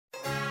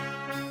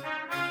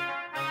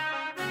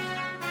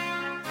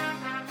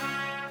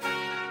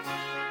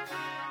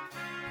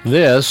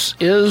This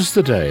is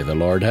the day the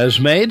Lord has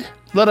made.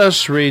 Let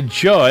us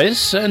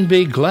rejoice and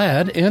be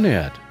glad in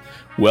it.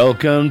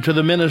 Welcome to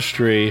the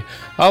ministry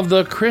of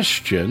the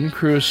Christian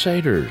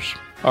Crusaders.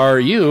 Are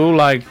you,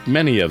 like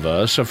many of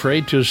us,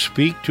 afraid to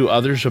speak to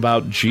others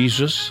about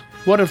Jesus?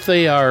 What if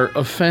they are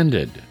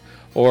offended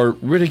or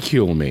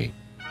ridicule me?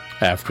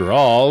 After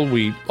all,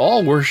 we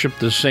all worship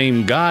the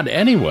same God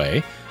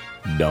anyway,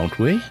 don't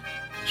we?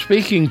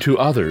 Speaking to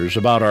others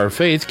about our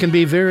faith can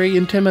be very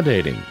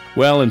intimidating.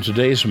 Well, in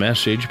today's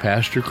message,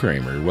 Pastor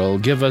Kramer will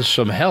give us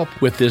some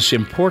help with this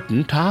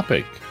important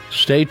topic.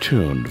 Stay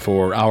tuned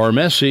for our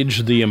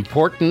message, The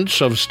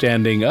Importance of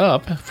Standing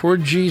Up for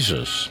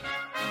Jesus.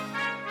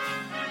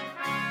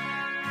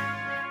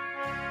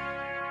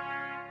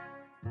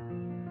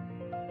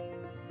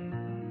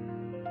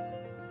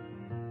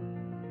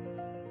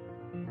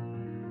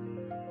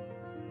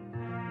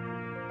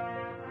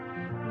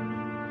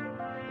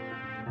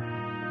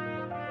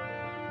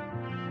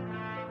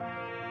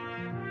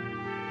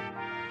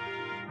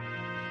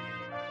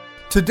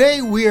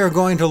 Today we are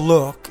going to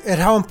look at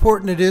how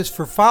important it is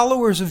for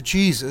followers of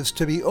Jesus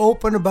to be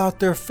open about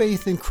their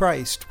faith in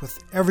Christ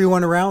with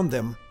everyone around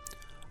them.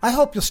 I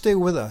hope you'll stay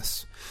with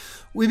us.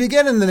 We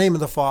begin in the name of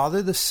the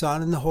Father, the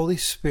Son, and the Holy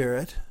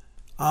Spirit.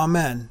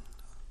 Amen.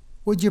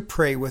 Would you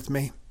pray with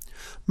me?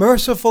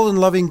 Merciful and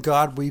loving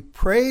God, we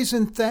praise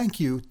and thank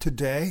you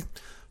today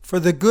for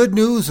the good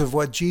news of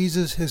what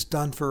Jesus has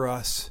done for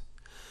us.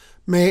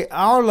 May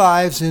our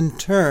lives in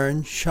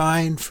turn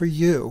shine for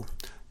you,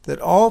 that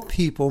all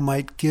people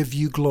might give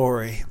you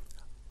glory.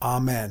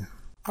 Amen.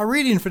 Our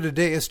reading for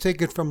today is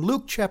taken from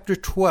Luke chapter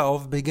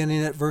 12,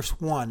 beginning at verse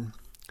 1.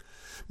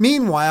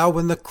 Meanwhile,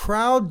 when the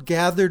crowd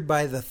gathered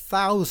by the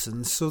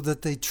thousands so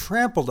that they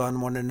trampled on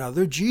one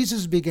another,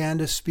 Jesus began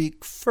to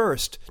speak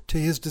first to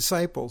his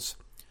disciples.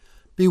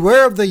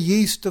 Beware of the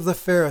yeast of the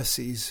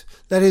Pharisees,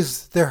 that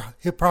is, their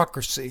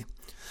hypocrisy.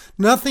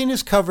 Nothing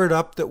is covered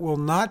up that will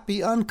not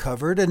be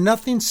uncovered, and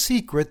nothing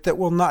secret that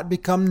will not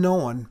become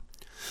known.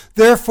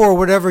 Therefore,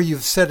 whatever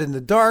you've said in the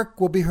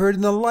dark will be heard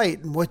in the light,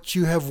 and what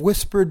you have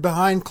whispered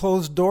behind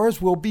closed doors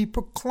will be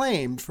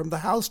proclaimed from the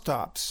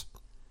housetops.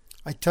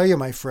 I tell you,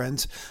 my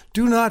friends,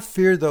 do not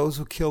fear those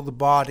who kill the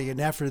body,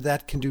 and after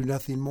that can do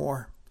nothing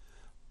more.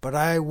 But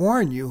I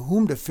warn you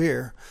whom to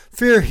fear.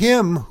 Fear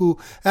him who,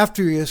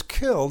 after he is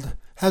killed,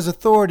 has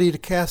authority to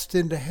cast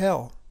into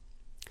hell.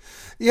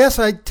 Yes,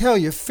 I tell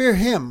you, fear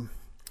him.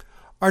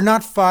 Are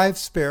not 5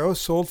 sparrows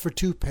sold for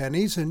 2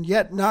 pennies, and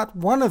yet not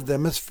one of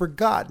them is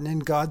forgotten in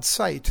God's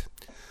sight?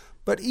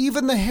 But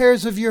even the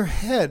hairs of your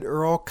head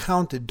are all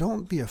counted.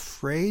 Don't be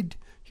afraid.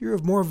 You're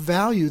of more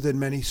value than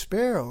many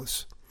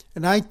sparrows.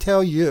 And I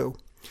tell you,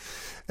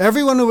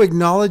 everyone who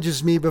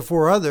acknowledges me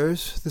before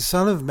others, the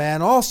Son of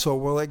Man also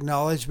will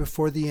acknowledge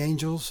before the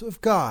angels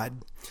of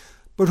God.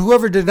 But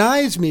whoever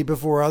denies me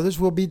before others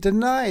will be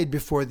denied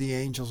before the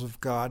angels of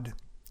God.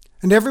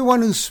 And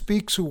everyone who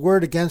speaks a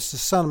word against the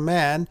Son of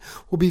Man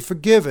will be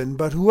forgiven,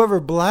 but whoever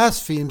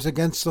blasphemes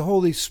against the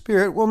Holy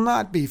Spirit will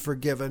not be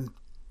forgiven.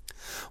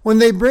 When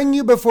they bring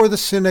you before the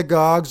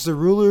synagogues, the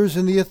rulers,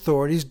 and the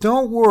authorities,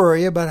 don't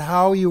worry about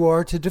how you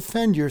are to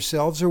defend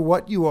yourselves or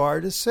what you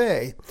are to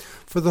say,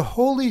 for the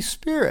Holy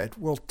Spirit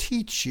will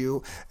teach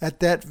you at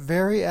that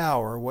very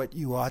hour what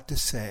you ought to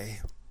say.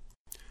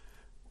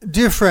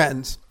 Dear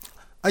friends,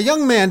 a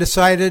young man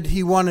decided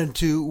he wanted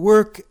to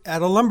work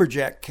at a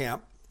lumberjack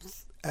camp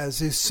as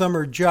his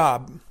summer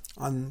job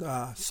on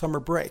summer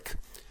break. It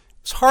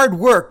was hard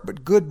work,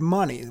 but good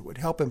money that would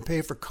help him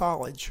pay for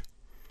college.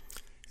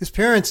 His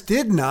parents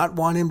did not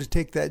want him to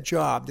take that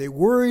job. They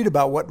worried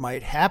about what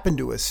might happen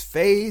to his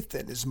faith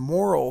and his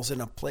morals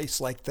in a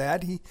place like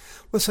that. He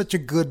was such a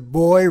good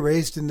boy,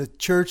 raised in the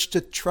church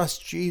to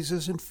trust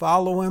Jesus and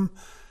follow him.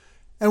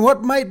 And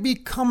what might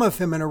become of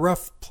him in a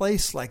rough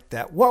place like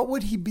that? What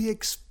would he be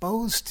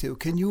exposed to?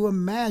 Can you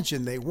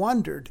imagine? They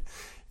wondered.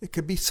 It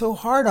could be so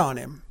hard on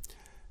him.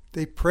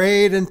 They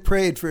prayed and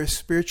prayed for his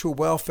spiritual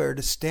welfare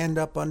to stand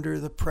up under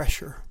the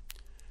pressure.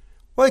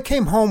 Well, he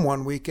came home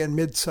one weekend,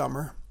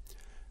 midsummer.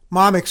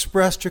 Mom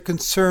expressed her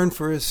concern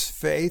for his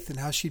faith and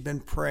how she'd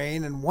been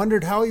praying and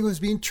wondered how he was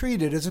being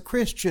treated as a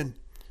Christian.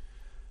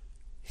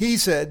 He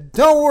said,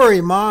 "Don't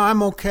worry, Ma,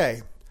 I'm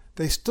okay.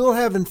 They still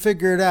haven't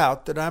figured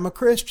out that I'm a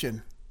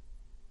Christian."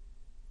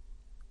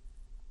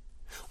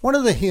 One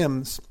of the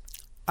hymns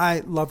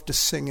I love to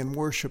sing in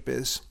worship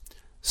is,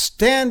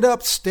 stand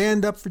up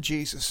for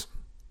Jesus."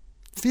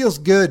 Feels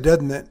good,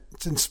 doesn't it?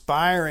 It's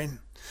inspiring.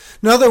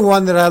 Another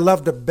one that I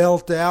love to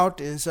belt out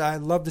is I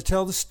love to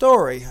tell the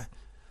story.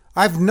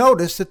 I've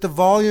noticed that the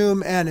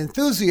volume and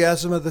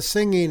enthusiasm of the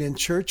singing in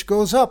church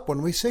goes up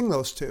when we sing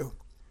those two.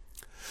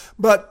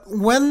 But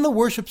when the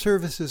worship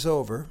service is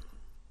over,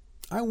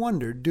 I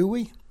wonder, do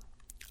we?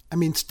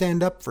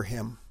 Stand up for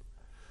him.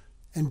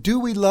 And do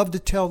we love to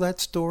tell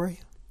that story?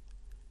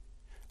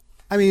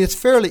 It's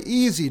fairly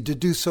easy to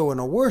do so in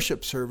a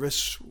worship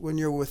service when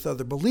you're with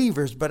other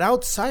believers, but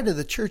outside of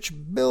the church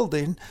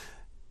building,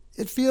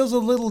 it feels a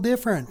little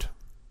different.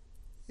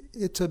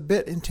 It's a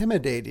bit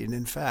intimidating,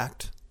 in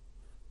fact.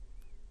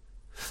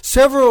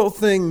 Several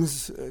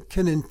things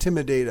can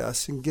intimidate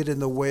us and get in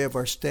the way of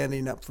our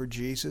standing up for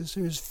Jesus.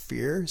 There's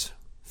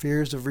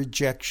fears of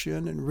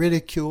rejection and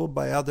ridicule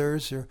by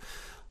others, or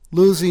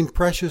losing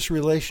precious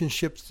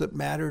relationships that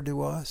matter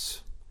to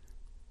us.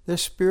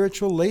 There's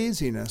spiritual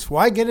laziness.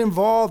 Why get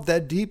involved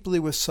that deeply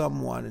with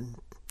someone?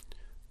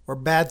 Or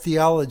bad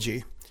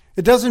theology.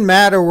 It doesn't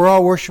matter, we're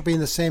all worshiping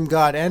the same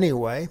God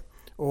anyway.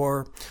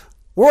 Or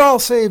we're all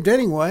saved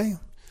anyway.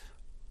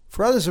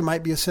 For others, there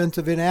might be a sense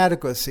of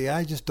inadequacy.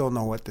 I just don't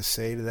know what to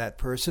say to that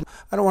person.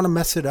 I don't want to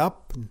mess it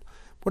up. And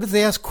what if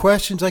they ask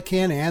questions I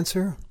can't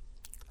answer?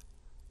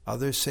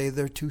 Others say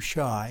they're too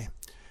shy.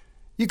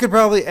 You could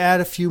probably add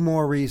a few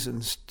more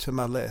reasons to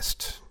my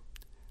list.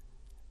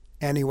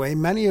 Anyway,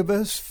 many of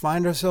us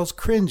find ourselves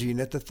cringing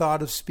at the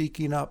thought of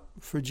speaking up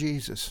for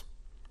Jesus.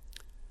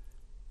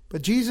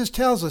 But Jesus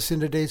tells us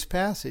in today's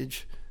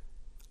passage,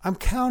 I'm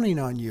counting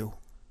on you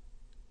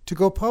to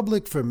go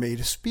public for me,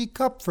 to speak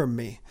up for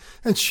me,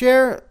 and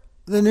share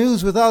the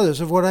news with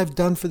others of what I've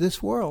done for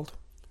this world,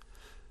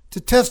 to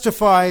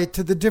testify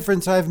to the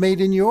difference I've made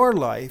in your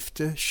life,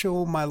 to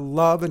show my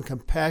love and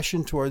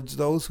compassion towards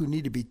those who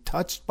need to be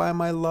touched by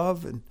my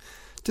love, and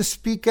to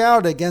speak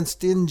out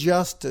against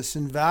injustice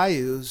and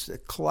values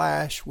that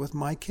clash with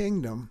my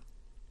kingdom.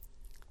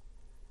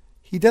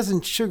 He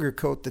doesn't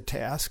sugarcoat the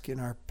task in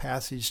our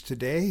passage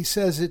today. He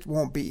says it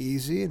won't be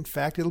easy. In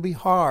fact, it'll be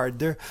hard.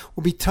 There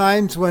will be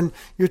times when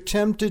you're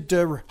tempted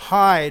to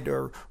hide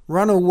or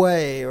run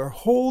away or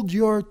hold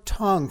your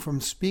tongue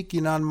from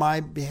speaking on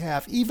my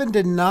behalf, even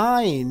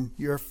denying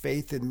your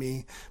faith in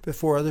me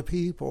before other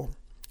people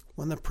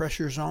when the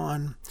pressure's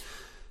on.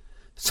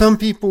 Some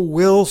people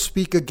will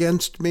speak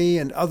against me,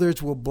 and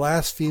others will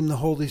blaspheme the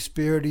Holy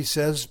Spirit, he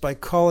says, by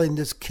calling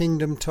this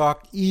kingdom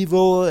talk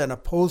evil and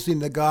opposing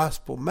the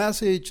gospel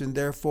message, and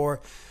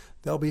therefore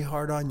they'll be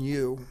hard on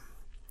you.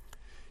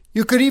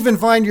 You could even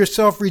find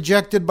yourself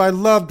rejected by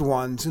loved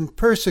ones and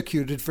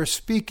persecuted for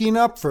speaking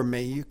up for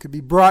me. You could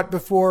be brought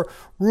before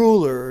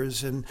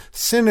rulers and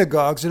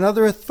synagogues and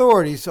other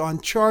authorities on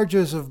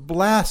charges of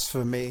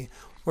blasphemy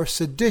or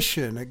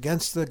sedition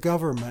against the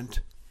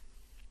government.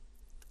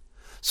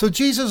 So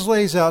Jesus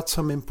lays out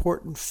some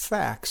important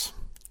facts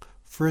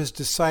for his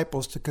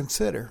disciples to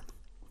consider.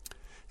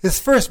 His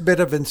first bit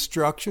of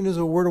instruction is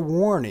a word of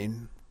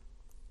warning,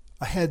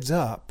 a heads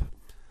up.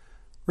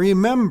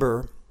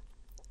 Remember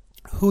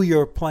who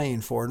you're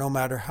playing for, no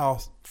matter how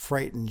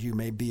frightened you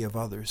may be of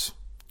others.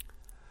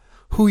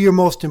 Who your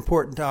most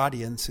important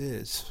audience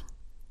is.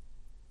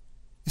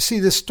 You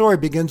see, this story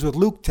begins with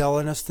Luke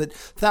telling us that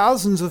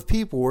thousands of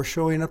people were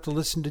showing up to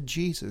listen to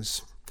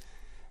Jesus.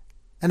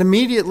 And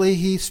immediately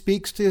he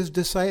speaks to his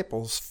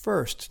disciples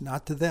first,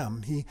 not to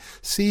them. He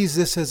sees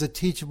this as a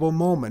teachable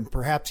moment.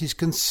 Perhaps he's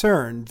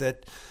concerned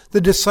that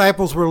the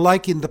disciples were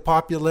liking the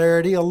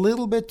popularity a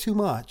little bit too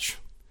much.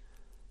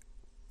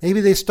 Maybe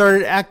they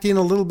started acting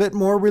a little bit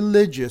more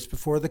religious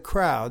before the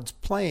crowds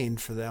playing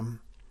for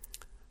them.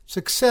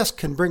 Success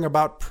can bring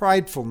about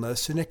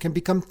pridefulness, and it can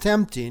become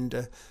tempting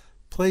to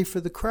play for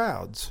the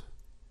crowds.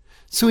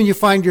 Soon you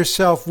find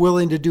yourself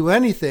willing to do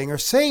anything or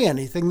say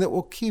anything that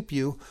will keep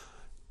you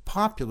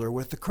popular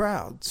with the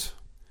crowds.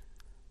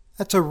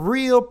 That's a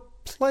real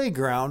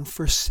playground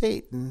for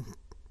Satan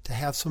to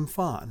have some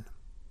fun.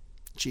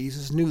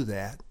 Jesus knew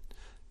that.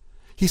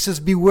 He says,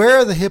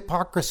 beware of the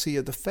hypocrisy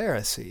of the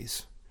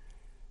Pharisees.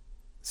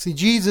 See,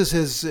 Jesus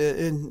has,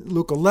 in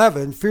Luke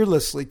 11,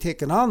 fearlessly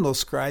taken on those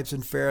scribes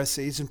and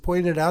Pharisees and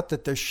pointed out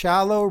that they're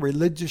shallow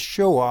religious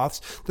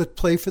show-offs that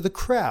play for the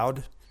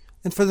crowd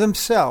and for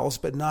themselves,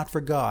 but not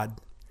for God.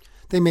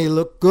 They may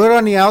look good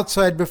on the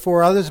outside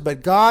before others,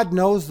 but God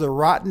knows the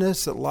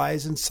rottenness that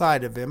lies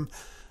inside of them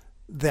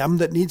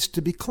that needs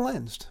to be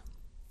cleansed.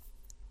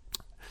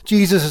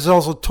 Jesus has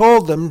also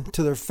told them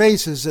to their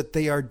faces that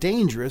they are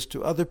dangerous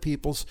to other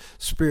people's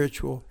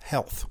spiritual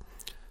health.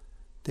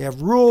 They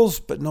have rules,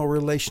 but no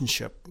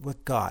relationship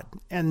with God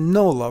and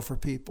no love for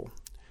people.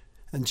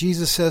 And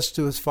Jesus says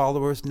to his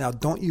followers, now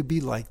don't you be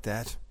like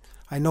that.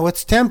 I know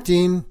it's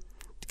tempting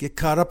to get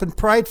caught up in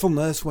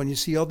pridefulness when you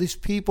see all these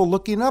people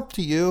looking up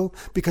to you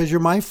because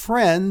you're my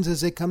friends as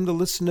they come to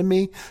listen to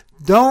me.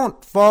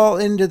 Don't fall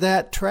into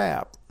that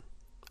trap.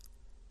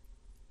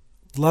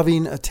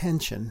 Loving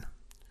attention.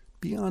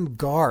 Be on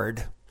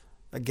guard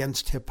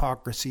against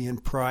hypocrisy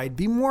and pride.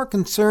 Be more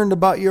concerned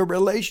about your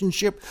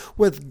relationship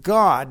with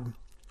God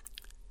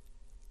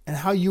and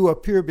how you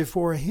appear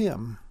before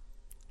him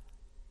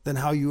than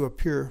how you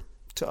appear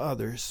to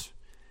others.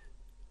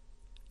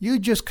 You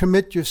just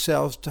commit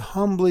yourselves to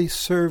humbly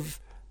serve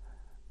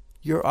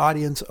your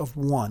audience of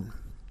one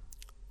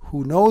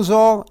who knows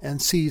all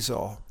and sees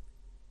all,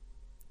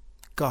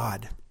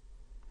 God.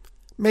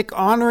 Make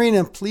honoring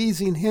and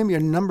pleasing him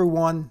your number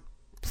one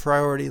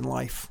priority in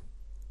life.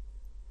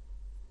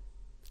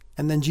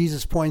 And then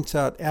Jesus points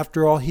out,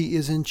 after all, he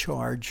is in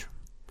charge.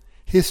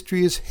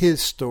 History is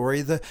his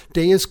story. The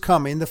day is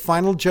coming, the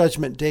final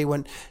judgment day,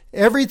 when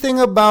everything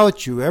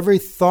about you, every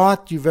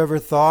thought you've ever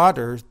thought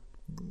or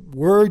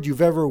word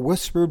you've ever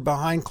whispered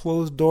behind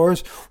closed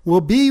doors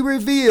will be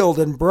revealed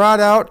and brought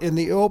out in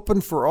the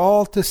open for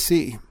all to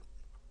see.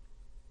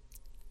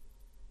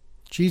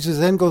 Jesus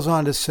then goes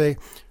on to say,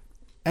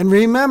 and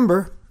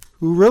remember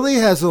who really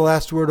has the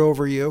last word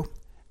over you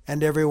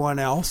and everyone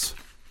else.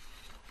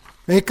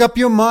 Make up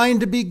your mind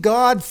to be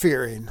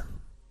God-fearing,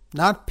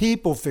 not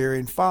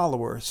people-fearing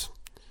followers.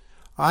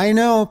 I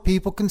know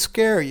people can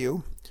scare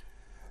you.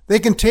 They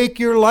can take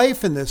your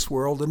life in this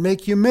world and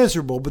make you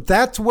miserable, but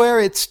that's where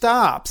it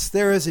stops.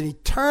 There is an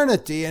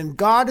eternity, and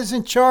God is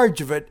in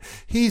charge of it.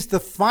 He's the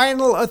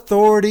final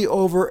authority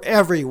over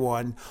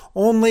everyone.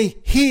 Only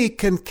He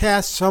can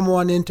cast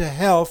someone into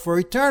hell for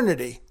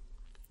eternity.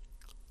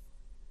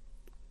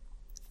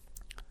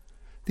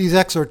 These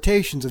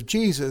exhortations of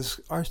Jesus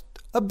are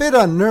a bit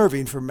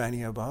unnerving for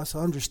many of us,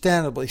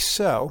 understandably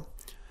so.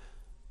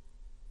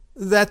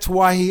 That's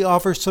why He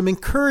offers some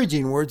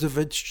encouraging words of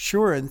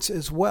assurance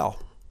as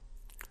well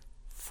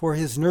for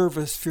His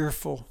nervous,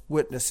 fearful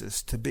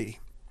witnesses to be.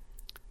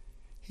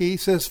 He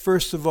says,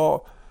 first of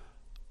all,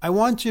 I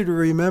want you to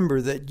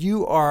remember that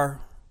you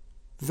are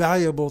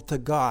valuable to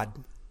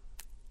God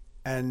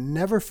and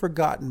never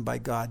forgotten by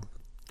God.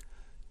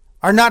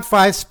 Are not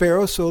 5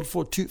 sparrows sold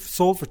for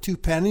 2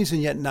 pennies,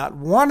 and yet not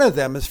one of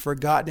them is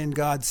forgotten in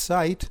God's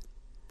sight?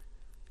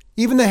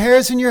 Even the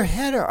hairs in your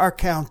head are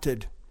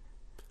counted.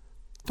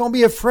 Don't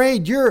be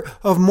afraid. You're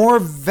of more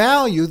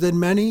value than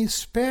many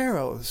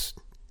sparrows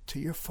to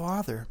your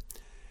Father.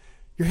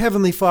 Your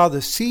Heavenly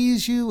Father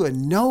sees you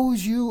and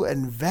knows you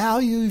and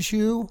values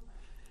you,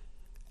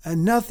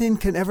 and nothing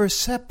can ever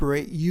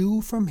separate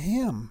you from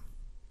Him.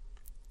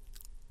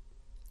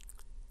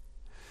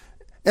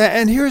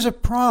 And here's a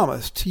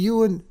promise to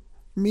you and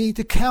me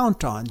to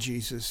count on,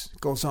 Jesus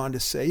goes on to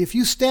say. If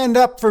you stand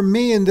up for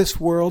me in this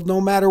world, no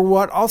matter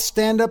what, I'll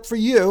stand up for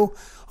you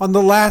on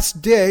the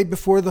last day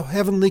before the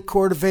heavenly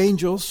court of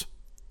angels.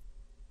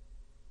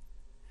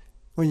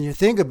 When you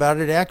think about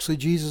it, actually,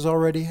 Jesus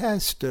already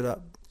has stood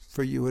up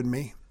for you and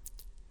me.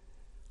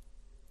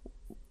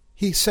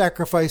 He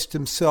sacrificed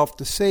Himself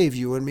to save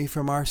you and me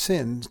from our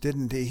sins,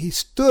 didn't He? He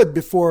stood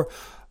before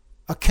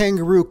a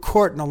kangaroo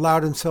court and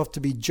allowed Himself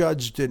to be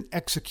judged and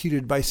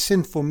executed by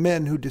sinful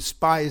men who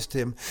despised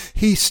Him.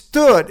 He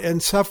stood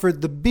and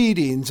suffered the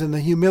beatings and the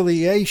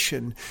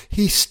humiliation.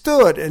 He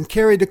stood and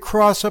carried a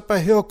cross up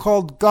a hill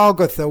called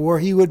Golgotha, where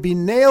He would be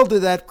nailed to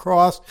that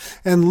cross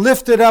and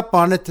lifted up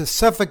on it to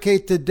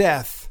suffocate to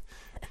death.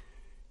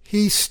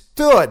 He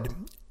stood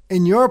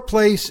in your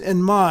place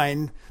and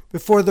mine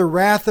before the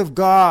wrath of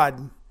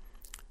God,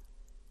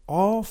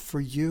 all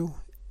for you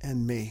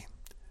and me,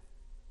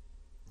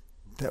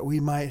 that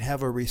we might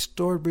have a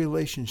restored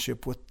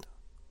relationship with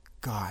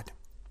God.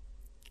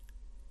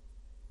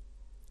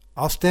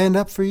 I'll stand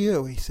up for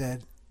you, He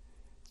said,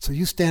 so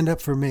you stand up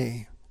for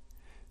me.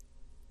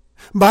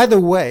 By the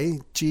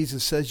way,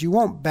 Jesus says, you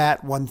won't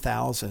bat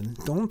 1,000.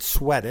 Don't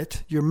sweat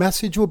it. Your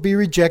message will be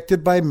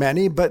rejected by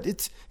many, but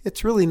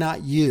it's really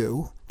not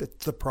you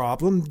that's the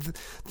problem.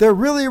 They're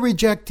really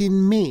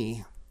rejecting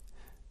me,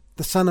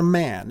 the Son of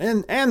Man,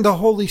 and the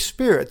Holy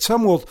Spirit.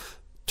 Some will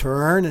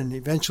turn and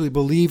eventually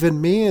believe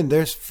in me, and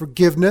there's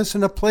forgiveness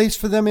and a place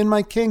for them in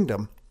my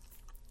kingdom.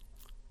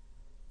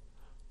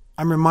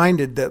 I'm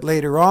reminded that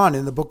later on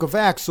in the book of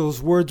Acts,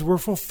 those words were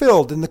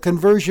fulfilled in the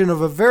conversion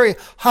of a very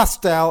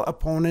hostile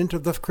opponent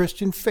of the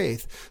Christian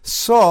faith,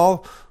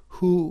 Saul,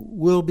 who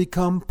will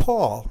become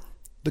Paul,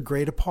 the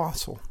great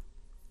apostle.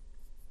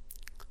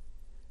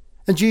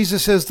 And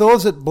Jesus says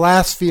those that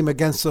blaspheme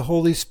against the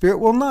Holy Spirit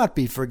will not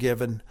be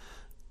forgiven.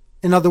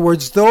 In other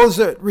words, those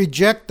that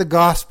reject the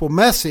gospel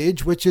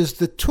message, which is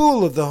the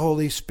tool of the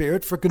Holy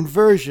Spirit for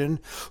conversion,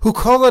 who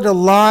call it a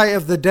lie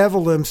of the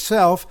devil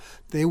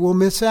himself, they will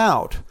miss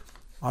out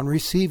on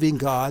receiving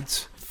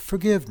God's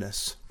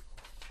forgiveness.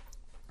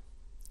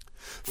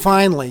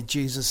 Finally,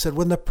 Jesus said,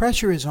 when the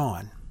pressure is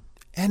on,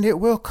 and it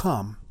will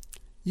come,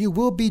 you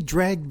will be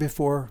dragged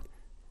before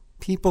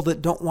people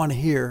that don't want to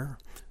hear,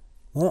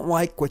 won't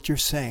like what you're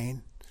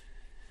saying.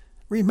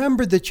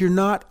 Remember that you're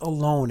not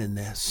alone in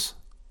this.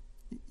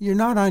 You're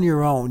not on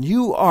your own.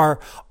 You are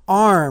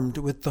armed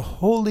with the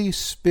Holy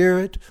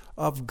Spirit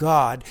of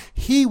God.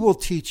 He will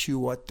teach you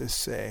what to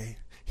say.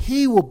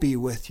 He will be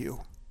with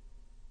you.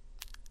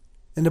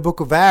 In the book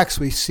of Acts,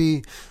 we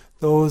see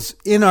those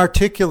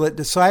inarticulate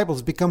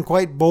disciples become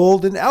quite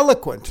bold and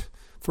eloquent.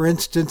 For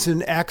instance,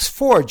 in Acts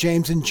 4,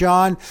 James and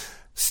John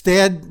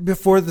stand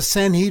before the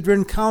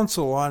Sanhedrin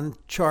council on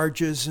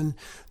charges, and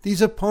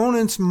these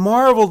opponents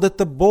marveled at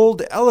the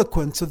bold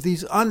eloquence of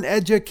these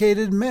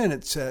uneducated men,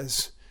 it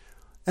says.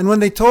 And when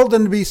they told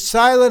them to be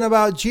silent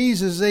about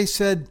Jesus, they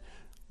said,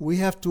 we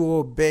have to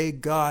obey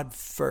God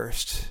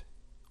first.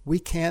 We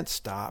can't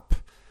stop.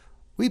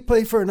 We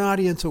play for an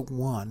audience of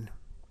one.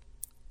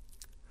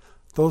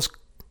 Those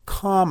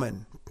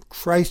common,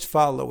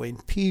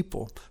 Christ-following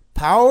people,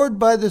 powered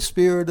by the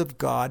Spirit of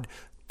God,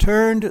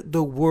 turned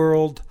the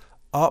world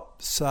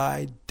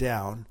upside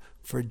down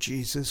for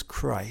Jesus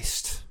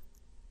Christ.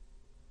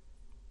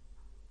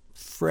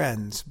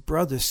 Friends,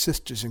 brothers,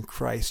 sisters in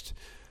Christ,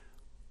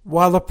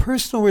 While a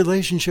personal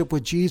relationship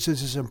with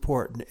Jesus is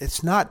important,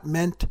 it's not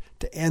meant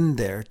to end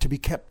there, to be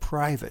kept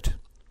private.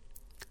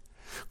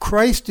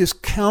 Christ is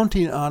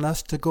counting on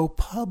us to go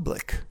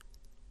public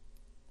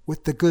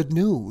with the good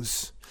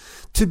news,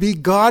 to be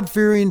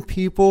God-fearing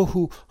people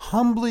who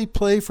humbly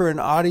play for an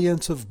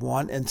audience of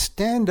one and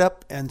stand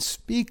up and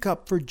speak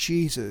up for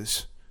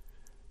Jesus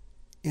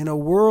in a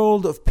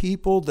world of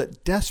people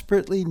that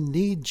desperately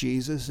need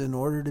Jesus in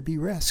order to be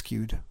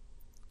rescued.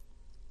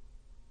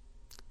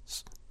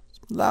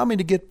 Allow me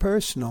to get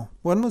personal.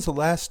 When was the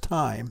last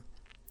time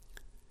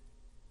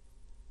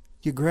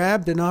you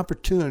grabbed an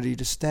opportunity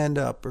to stand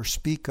up or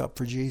speak up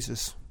for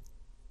Jesus?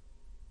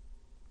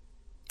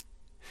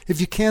 If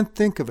you can't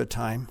think of a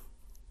time,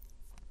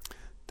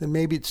 then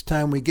maybe it's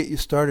time we get you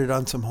started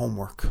on some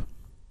homework.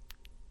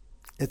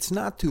 It's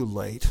not too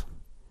late.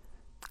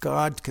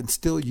 God can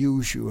still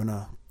use you in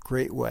a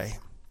great way.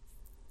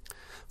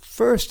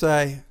 First,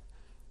 I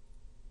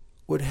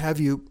would have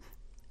you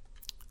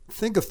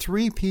think of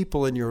 3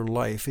 people in your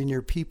life, in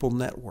your people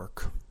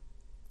network.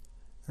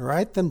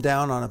 Write them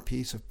down on a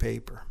piece of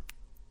paper.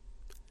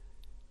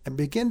 And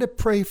begin to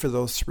pray for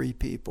those 3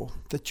 people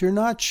that you're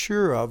not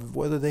sure of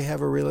whether they have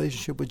a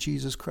relationship with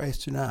Jesus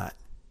Christ or not.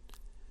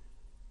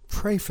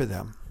 Pray for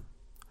them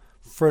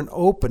for an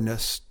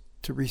openness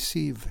to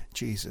receive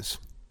Jesus.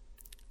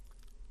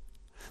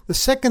 The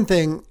second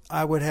thing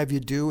I would have you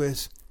do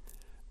is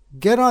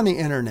get on the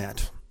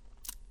internet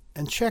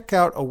and check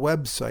out a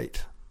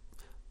website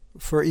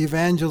for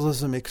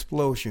Evangelism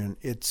Explosion.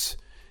 It's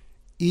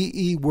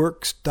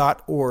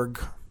eeworks.org.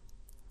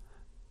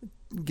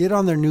 Get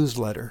on their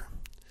newsletter.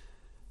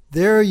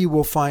 There you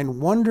will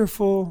find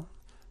wonderful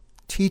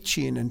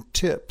teaching and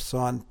tips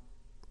on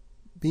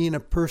being a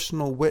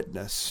personal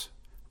witness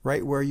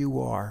right where you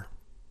are.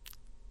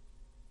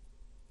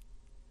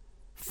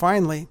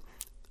 Finally,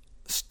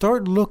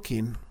 start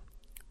looking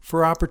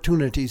for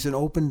opportunities and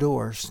open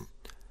doors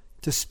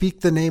to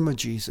speak the name of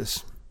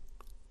Jesus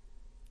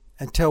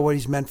and tell what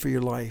he's meant for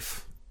your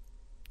life.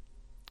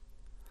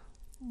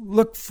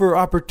 Look for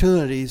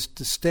opportunities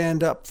to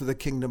stand up for the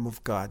kingdom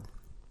of God.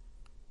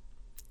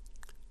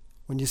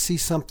 When you see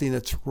something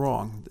that's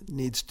wrong, that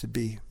needs to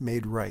be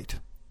made right.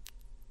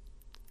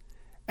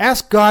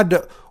 Ask God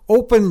to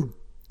open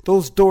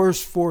those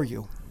doors for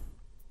you.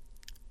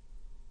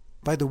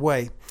 By the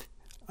way,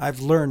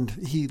 I've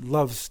learned he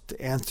loves to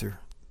answer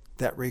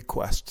that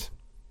request.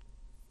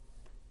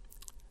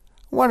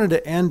 I wanted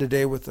to end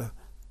today with a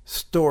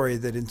story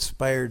that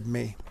inspired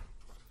me,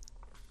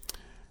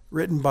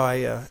 written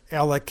by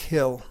Alec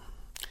Hill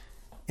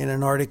in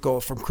an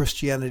article from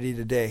Christianity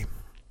Today.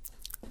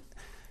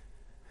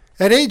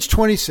 At age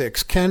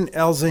 26, Ken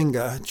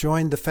Elzinga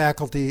joined the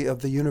faculty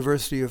of the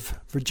University of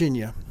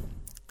Virginia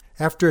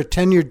after a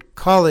tenured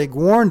colleague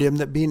warned him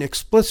that being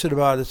explicit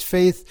about his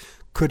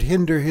faith could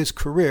hinder his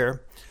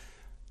career.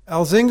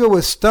 Elzinga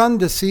was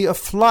stunned to see a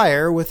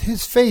flyer with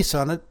his face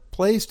on it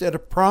placed at a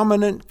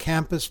prominent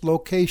campus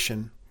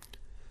location.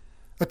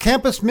 A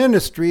campus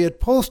ministry had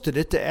posted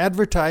it to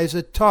advertise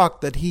a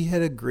talk that he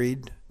had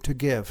agreed to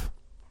give.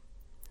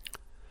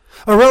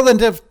 A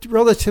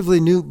relatively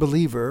new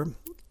believer,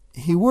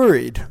 he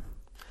worried.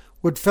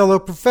 Would fellow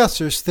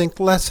professors think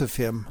less of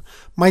him?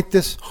 Might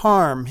this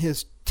harm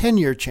his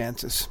tenure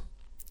chances?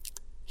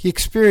 He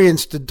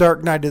experienced a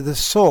dark night of the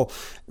soul,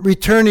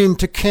 returning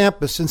to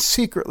campus and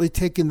secretly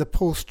taking the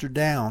poster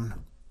down.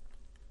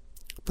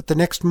 But the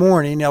next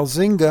morning,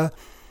 Elzinga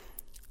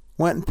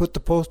went and put the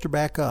poster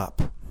back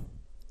up.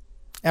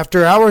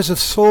 After hours of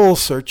soul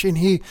searching,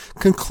 he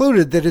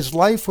concluded that his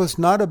life was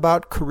not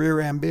about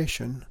career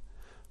ambition,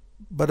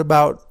 but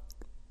about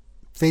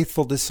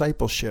faithful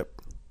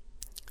discipleship,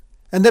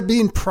 and that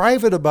being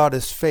private about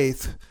his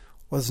faith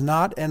was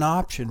not an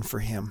option for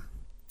him.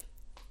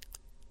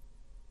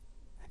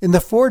 In the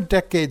 4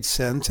 decades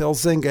since,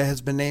 Elzinga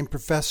has been named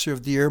Professor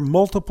of the Year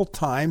multiple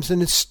times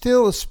and is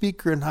still a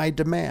speaker in high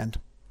demand.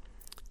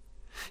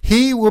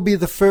 He will be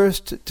the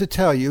first to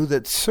tell you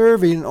that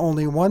serving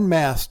only one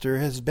master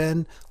has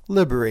been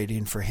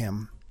liberating for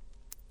him.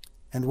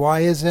 And why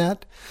is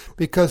that?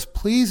 Because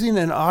pleasing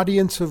an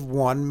audience of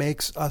one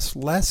makes us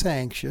less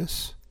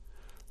anxious,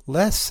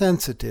 less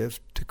sensitive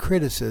to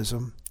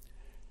criticism,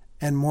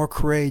 and more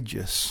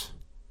courageous.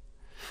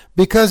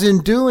 Because in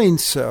doing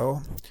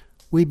so,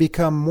 we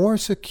become more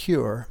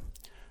secure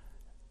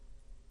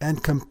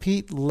and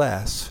compete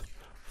less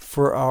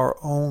for our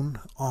own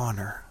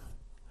honor.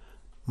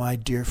 My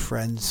dear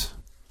friends,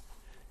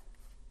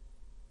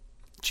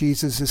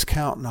 Jesus is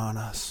counting on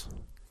us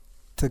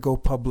to go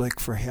public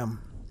for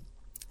him.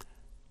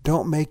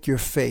 Don't make your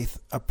faith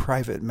a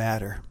private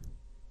matter.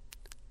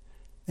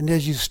 And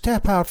as you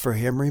step out for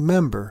him,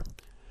 remember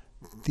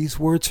these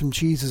words from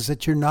Jesus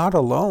that you're not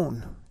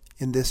alone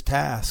in this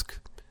task.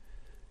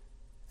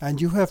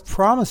 And you have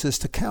promises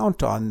to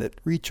count on that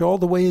reach all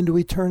the way into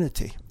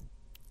eternity.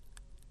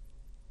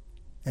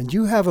 And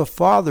you have a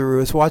Father who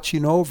is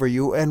watching over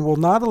you and will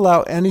not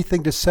allow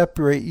anything to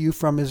separate you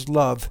from his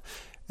love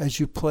as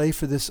you play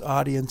for this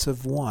audience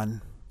of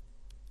one.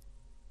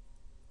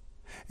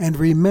 And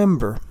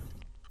remember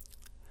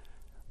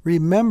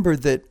remember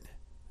that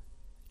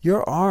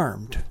you're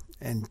armed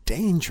and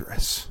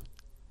dangerous,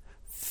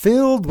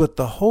 filled with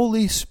the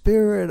Holy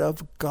Spirit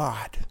of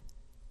God.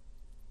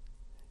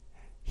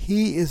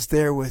 He is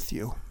there with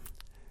you,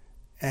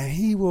 and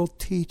He will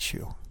teach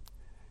you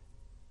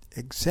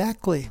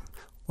exactly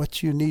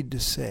what you need to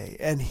say,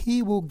 and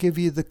He will give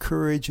you the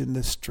courage and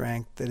the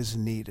strength that is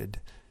needed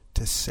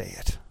to say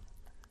it.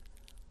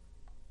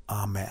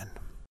 Amen.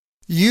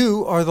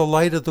 You are the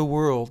light of the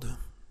world.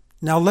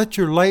 Now let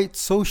your light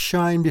so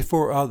shine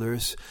before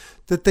others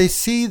that they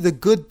see the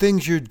good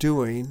things you're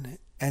doing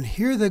and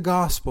hear the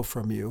gospel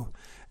from you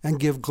and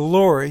give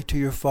glory to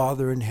your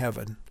Father in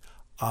heaven.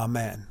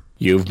 Amen.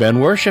 You've been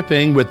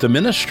worshiping with the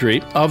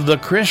ministry of the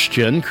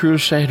Christian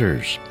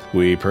Crusaders.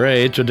 We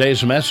pray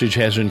today's message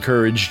has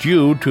encouraged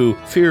you to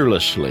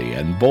fearlessly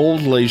and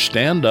boldly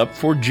stand up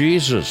for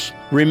Jesus.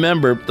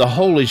 Remember, the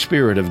Holy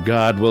Spirit of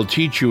God will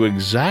teach you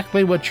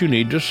exactly what you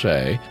need to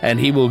say, and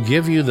He will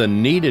give you the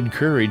needed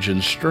courage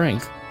and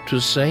strength to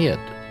say it.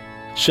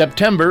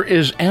 September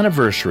is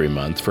anniversary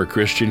month for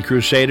Christian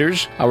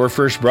Crusaders. Our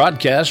first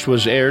broadcast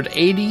was aired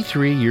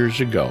 83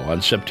 years ago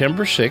on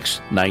September 6,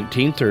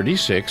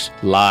 1936,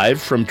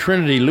 live from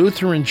Trinity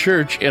Lutheran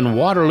Church in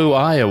Waterloo,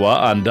 Iowa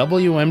on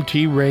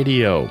WMT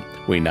Radio.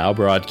 We now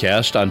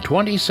broadcast on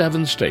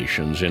 27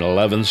 stations in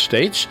 11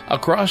 states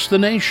across the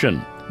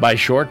nation, by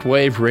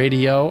shortwave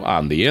radio,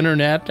 on the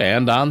internet,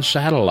 and on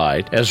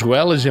satellite, as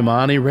well as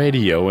Imani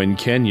Radio in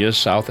Kenya,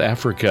 South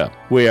Africa.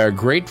 We are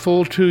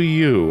grateful to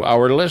you,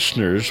 our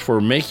listeners, for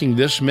making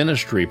this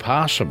ministry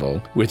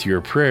possible with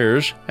your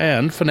prayers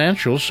and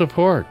financial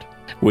support.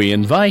 We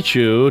invite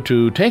you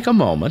to take a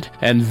moment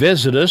and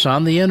visit us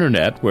on the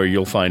internet, where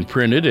you'll find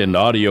printed and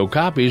audio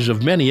copies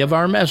of many of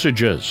our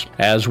messages,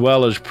 as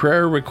well as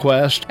prayer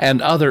requests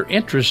and other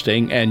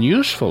interesting and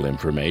useful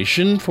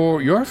information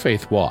for your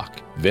faith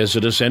walk.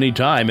 Visit us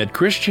anytime at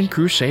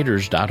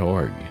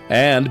ChristianCrusaders.org.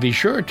 And be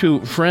sure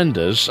to friend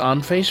us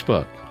on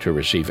Facebook to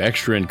receive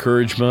extra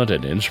encouragement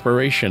and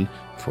inspiration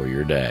for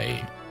your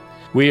day.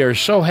 We are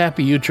so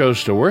happy you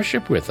chose to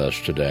worship with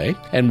us today,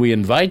 and we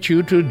invite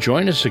you to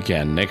join us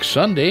again next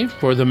Sunday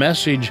for the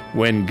message,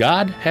 When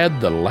God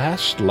Had the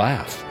Last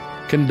Laugh.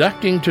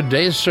 Conducting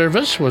today's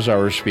service was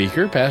our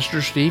speaker,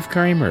 Pastor Steve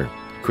Kramer.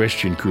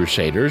 Christian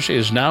Crusaders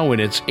is now in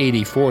its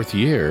 84th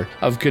year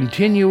of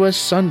continuous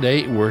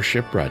Sunday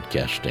worship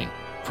broadcasting.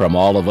 From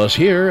all of us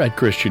here at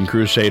Christian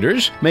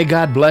Crusaders, may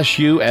God bless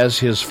you as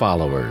His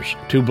followers,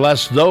 to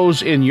bless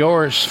those in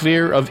your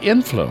sphere of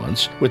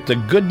influence with the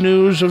good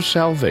news of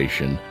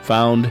salvation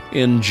found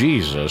in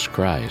Jesus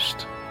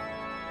Christ.